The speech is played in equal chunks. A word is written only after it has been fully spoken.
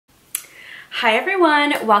Hi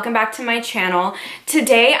everyone, welcome back to my channel.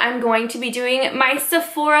 Today I'm going to be doing my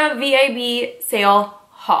Sephora VIB sale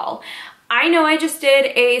haul. I know I just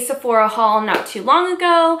did a Sephora haul not too long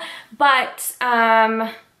ago, but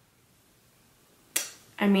I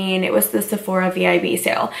mean, it was the Sephora VIB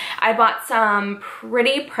sale. I bought some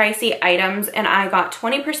pretty pricey items and I got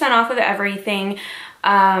 20% off of everything.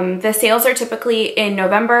 The sales are typically in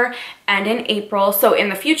November and in April, so in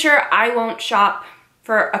the future I won't shop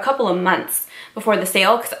for a couple of months before the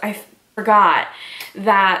sale because I forgot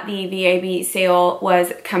that the VIB sale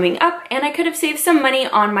was coming up and I could have saved some money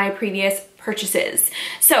on my previous purchases.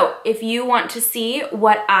 So if you want to see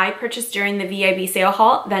what I purchased during the VIB sale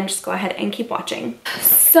haul, then just go ahead and keep watching.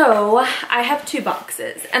 So I have two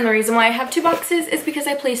boxes, and the reason why I have two boxes is because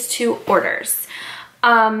I placed two orders.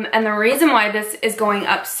 And the reason why this is going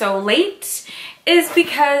up so late is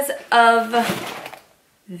because of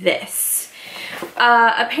this.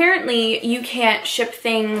 Apparently you can't ship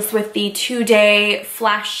things with the 2-day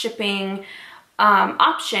flash shipping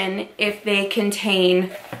option if they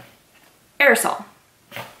contain aerosol.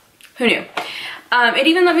 Who knew? It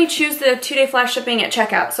even let me choose the 2-day flash shipping at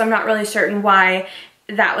checkout, so I'm not really certain why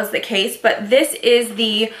that was the case, but this is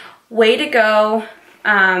the Way to Go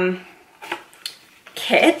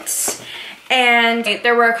kit, and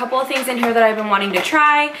there were a couple of things in here that I've been wanting to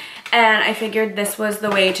try, and I figured this was the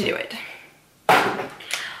way to do it.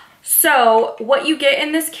 So what you get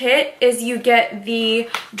in this kit is you get the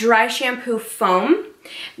dry shampoo foam.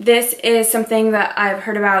 This is something that I've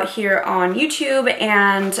heard about here on YouTube,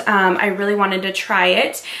 and I really wanted to try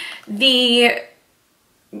it. Because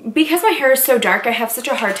my hair is so dark, I have such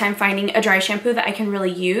a hard time finding a dry shampoo that I can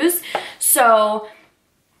really use. So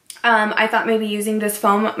I thought maybe using this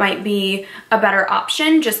foam might be a better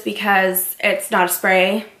option just because it's not a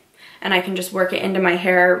spray and I can just work it into my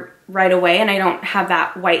hair right away and I don't have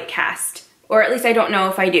that white cast, or at least I don't know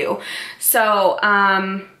if I do. So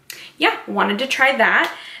yeah, wanted to try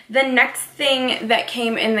that. The next thing that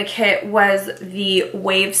came in the kit was the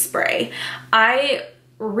wave spray. I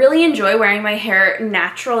really enjoy wearing my hair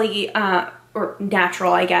naturally, or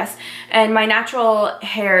natural I guess, and my natural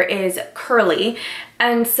hair is curly,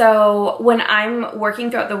 and so when I'm working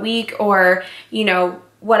throughout the week or you know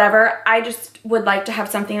whatever, I just would like to have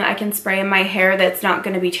something that I can spray in my hair that's not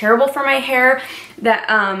going to be terrible for my hair, that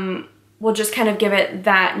will just kind of give it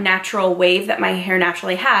that natural wave that my hair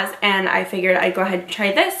naturally has, and I figured I'd go ahead and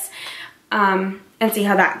try this and see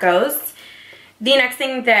how that goes. The next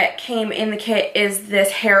thing that came in the kit is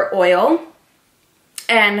this hair oil,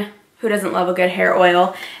 and who doesn't love a good hair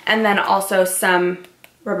oil, and then also some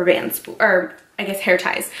rubber bands, or I guess hair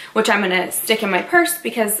ties, which I'm gonna stick in my purse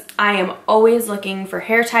because I am always looking for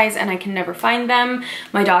hair ties and I can never find them.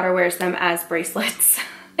 My daughter wears them as bracelets.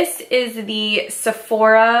 This is the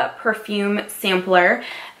Sephora perfume sampler,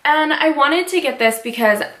 and I wanted to get this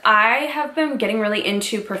because I have been getting really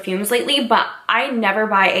into perfumes lately, but I never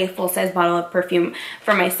buy a full-size bottle of perfume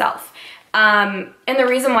for myself. And the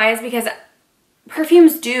reason why is because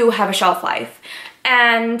perfumes do have a shelf life,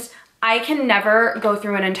 and I can never go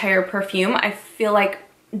through an entire perfume. I feel like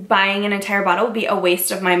buying an entire bottle would be a waste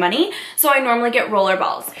of my money, so I normally get roller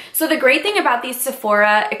balls. So the great thing about these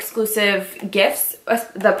Sephora exclusive gifts,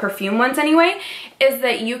 the perfume ones anyway, is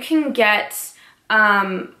that you can get,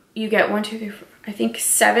 you get 1, 2, 3, 4, I think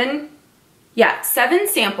 7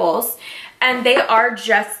 samples, and they are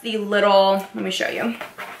just the little, let me show you.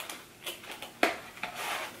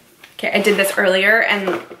 Okay, I did this earlier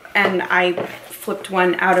and I flipped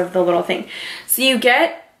one out of the little thing. So you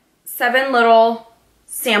get 7 little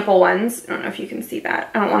sample ones. I don't know if you can see that.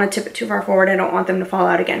 I don't want to tip it too far forward. I don't want them to fall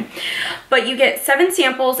out again. But you get 7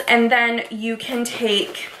 samples, and then you can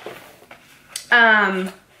take,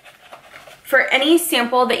 for any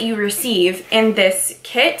sample that you receive in this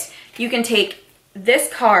kit, you can take this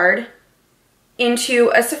card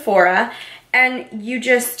into a Sephora, and you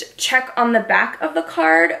just check on the back of the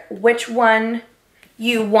card which one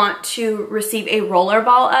you want to receive a roller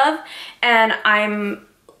ball of, and I'm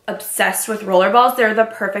obsessed with roller balls. They're the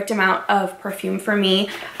perfect amount of perfume for me.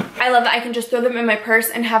 I love that I can just throw them in my purse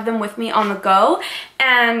and have them with me on the go,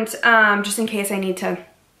 and just in case I need to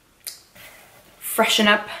freshen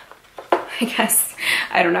up, I guess.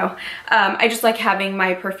 I don't know. I just like having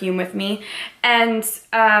my perfume with me, and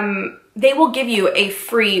they will give you a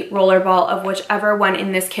free roller ball of whichever one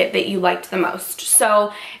in this kit that you liked the most.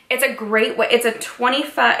 So it's a great way. It's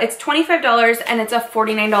 $25 and it's a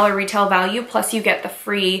 $49 retail value, plus you get the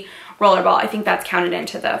free roller ball. I think that's counted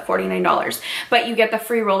into the $49, but you get the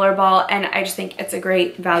free roller ball, and I just think it's a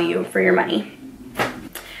great value for your money.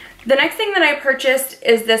 The next thing that I purchased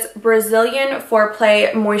is this Brazilian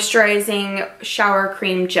Foreplay Moisturizing Shower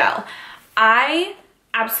Cream Gel. I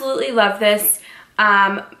absolutely love this.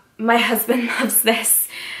 My husband loves this.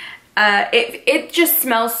 It just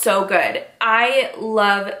smells so good. I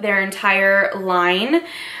love their entire line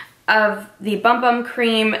of the Bum Bum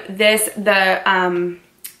Cream. There's a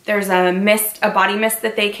mist, a body mist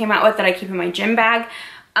that they came out with that I keep in my gym bag.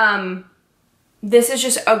 This is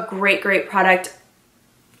just a great, great product.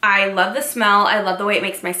 I love the smell. I love the way it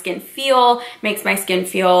makes my skin feel. Makes my skin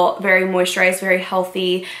feel very moisturized, very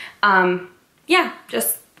healthy. Yeah,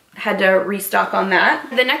 just had to restock on that.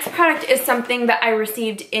 The next product is something that I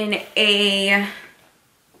received in a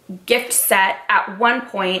gift set at one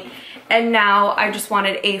point, and now I just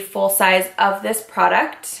wanted a full size of this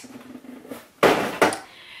product.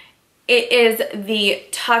 It is the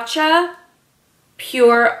Tatcha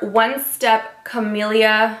Pure One Step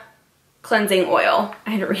Camellia Cleansing Oil.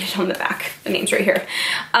 I had to read it on the back. The name's right here.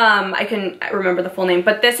 I can remember the full name,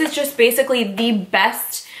 but this is just basically the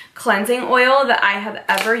best cleansing oil that I have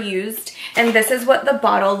ever used, and this is what the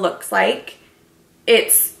bottle looks like.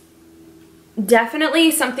 It's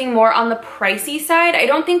definitely something more on the pricey side. I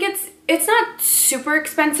don't think it's not super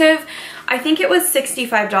expensive. I think it was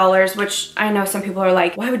 $65, which I know some people are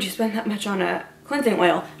like, why would you spend that much on a cleansing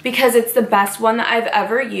oil? Because it's the best one that I've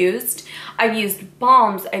ever used. I've used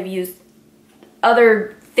balms, I've used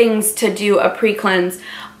other things to do a pre-cleanse.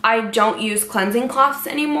 I don't use cleansing cloths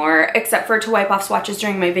anymore, except for to wipe off swatches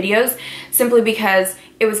during my videos, simply because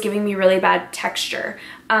it was giving me really bad texture.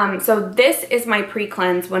 So this is my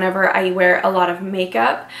pre-cleanse whenever I wear a lot of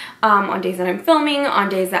makeup, on days that I'm filming, on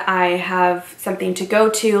days that I have something to go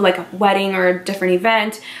to, like a wedding or a different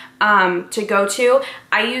event to go to.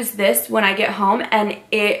 I use this when I get home, and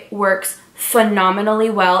it works phenomenally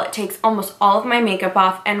well. It takes almost all of my makeup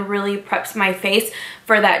off and really preps my face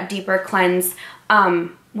for that deeper cleanse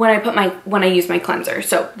when I use my cleanser.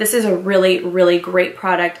 So this is a really, really great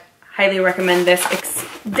product. Highly recommend this.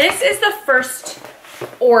 This is the first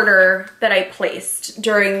order that I placed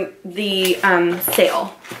during the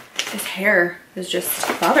sale. This hair is just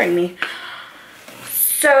bothering me.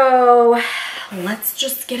 So let's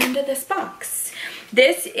just get into this box.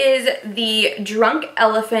 This is the Drunk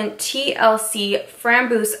Elephant TLC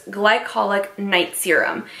Framboos Glycolic Night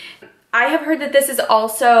Serum. I have heard that this is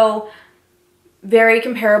also very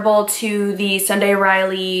comparable to the Sunday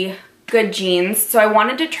Riley Good Jeans, so I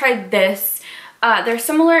wanted to try this. They're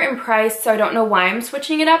similar in price, so I don't know why I'm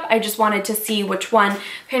switching it up. I just wanted to see which one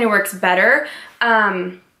kind of works better.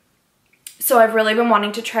 So I've really been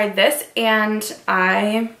wanting to try this, and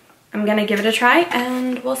I'm gonna give it a try,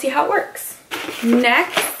 and we'll see how it works.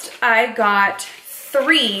 Next, I got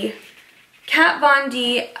 3 Kat Von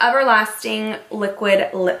D Everlasting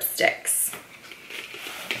Liquid Lipsticks.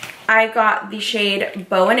 I got the shade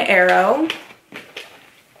Bow and Arrow,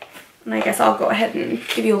 and I guess I'll go ahead and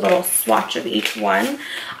give you a little swatch of each one.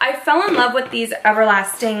 I fell in love with these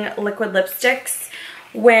Everlasting Liquid Lipsticks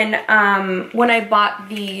when I bought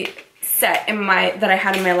the set that I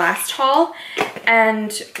had in my last haul,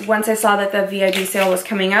 and once I saw that the VIB sale was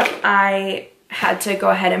coming up, I had to go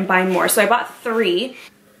ahead and buy more. So I bought 3.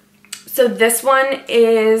 So this one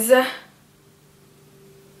is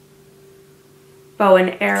Bow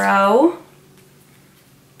and Arrow.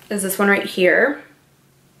 Is this one right here.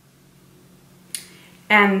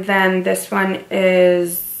 And then this one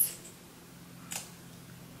is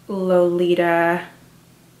Lolita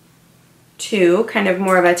 2, kind of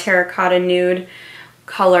more of a terracotta nude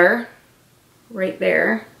color right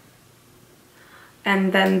there.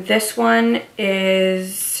 And then this one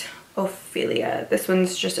is Ophelia. This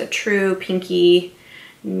one's just a true pinky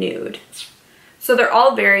nude. So they're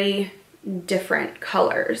all very different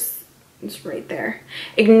colors. It's right there.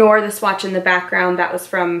 Ignore the swatch in the background. That was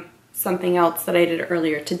from something else that I did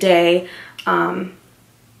earlier today. Yeah.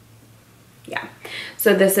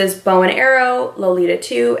 So this is Bow and Arrow, Lolita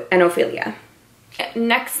 2, and Ophelia.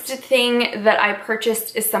 Next thing that I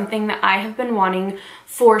purchased is something that I have been wanting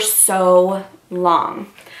for so long.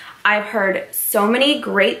 I've heard so many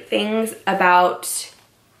great things about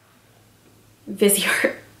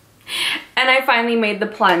Viseart, and I finally made the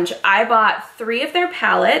plunge. I bought 3 of their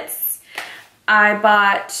palettes. I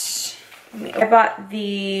bought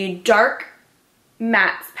the Dark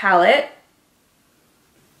Mattes palette.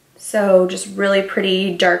 So just really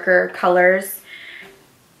pretty darker colors.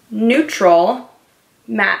 Neutral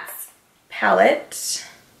Mattes palette.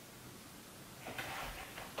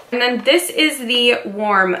 And then this is the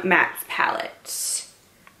Warm Mattes palette.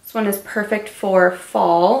 This one is perfect for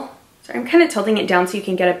fall. Sorry, I'm kind of tilting it down so you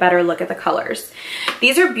can get a better look at the colors.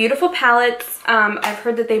 These are beautiful palettes. I've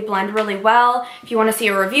heard that they blend really well. If you want to see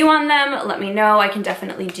a review on them, let me know. I can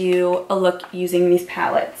definitely do a look using these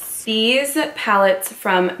palettes. These palettes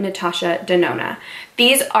from Natasha Denona.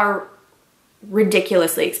 These are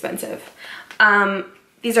ridiculously expensive.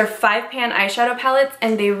 These are 5-pan eyeshadow palettes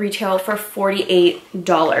and they retail for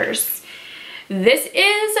 $48. This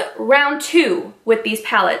is round 2 with these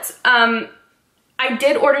palettes. I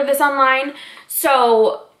did order this online,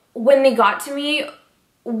 so when they got to me,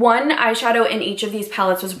 one eyeshadow in each of these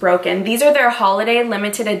palettes was broken. These are their holiday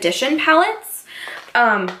limited edition palettes.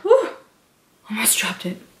 Whew, almost dropped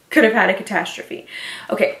it. Could have had a catastrophe.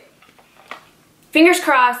 Okay, fingers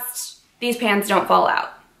crossed these pans don't fall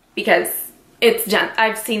out because it's done.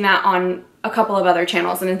 I've seen that on a couple of other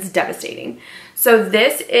channels and it's devastating. So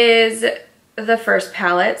this is the first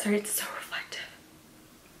palette. Sorry, it's so reflective.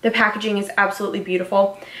 The packaging is absolutely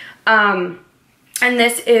beautiful. And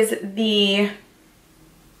this is the,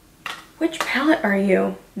 which palette are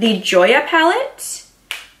you? The Joya palette.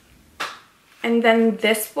 And then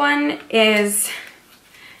this one is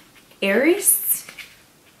Aries.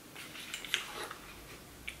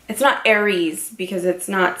 It's not Aries because it's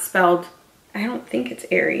not spelled, I don't think it's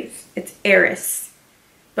Aries. It's Aries,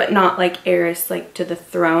 but not like Aries, like to the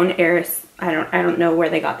throne. Aries, I don't know where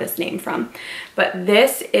they got this name from, but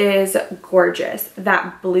this is gorgeous.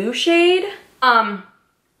 That blue shade.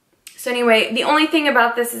 So anyway, the only thing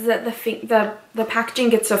about this is that the packaging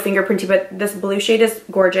gets so fingerprinty, but this blue shade is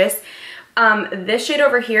gorgeous. This shade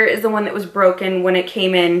over here is the one that was broken when it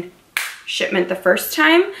came in shipment the first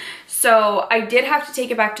time. So I did have to take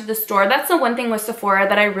it back to the store. That's the one thing with Sephora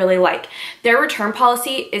that I really like. Their return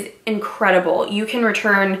policy is incredible. You can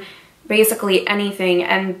return basically anything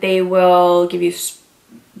and they will give you,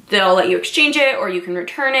 they'll let you exchange it or you can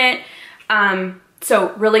return it.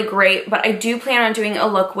 So really great, but I do plan on doing a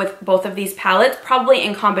look with both of these palettes, probably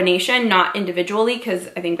in combination, not individually, because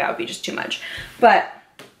I think that would be just too much. But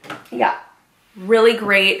yeah, really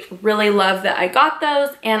great. Really love that I got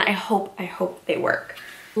those and I hope they work.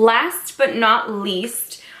 Last but not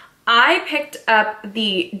least, I picked up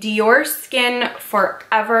the Dior Skin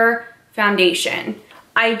Forever foundation.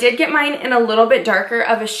 I did get mine in a little bit darker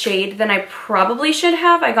of a shade than I probably should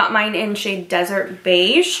have. I got mine in shade Desert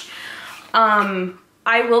Beige.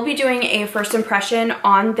 I will be doing a first impression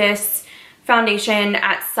on this foundation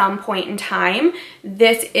at some point in time.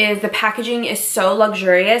 The packaging is so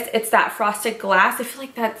luxurious. It's that frosted glass. I feel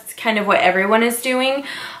like that's kind of what everyone is doing,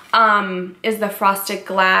 is the frosted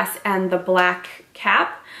glass and the black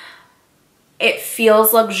cap. It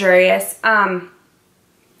feels luxurious.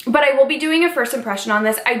 But I will be doing a first impression on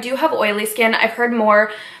this. I do have oily skin. I've heard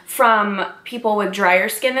more from people with drier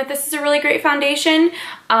skin that this is a really great foundation.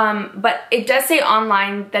 But it does say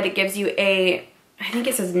online that it gives you a, I think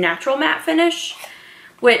it says natural matte finish,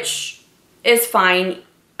 which is fine.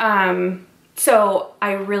 So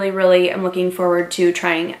I really am looking forward to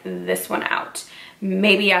trying this one out.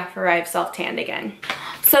 Maybe after I've self-tanned again.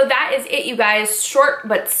 So that is it, you guys. Short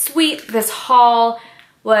but sweet. This haul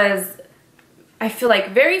was, I feel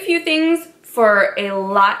like, very few things for a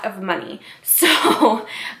lot of money. So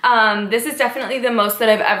this is definitely the most that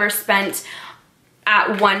I've ever spent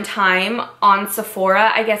at one time on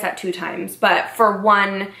Sephora. I guess at 2 times, but for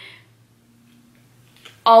one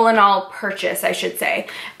all-in-all purchase, I should say,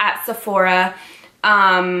 at Sephora.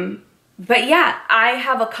 But yeah, I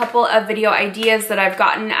have a couple of video ideas that I've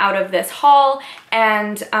gotten out of this haul,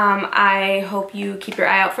 and I hope you keep your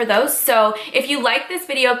eye out for those. So if you like this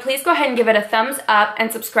video, please go ahead and give it a thumbs up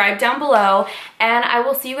and subscribe down below, and I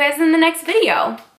will see you guys in the next video.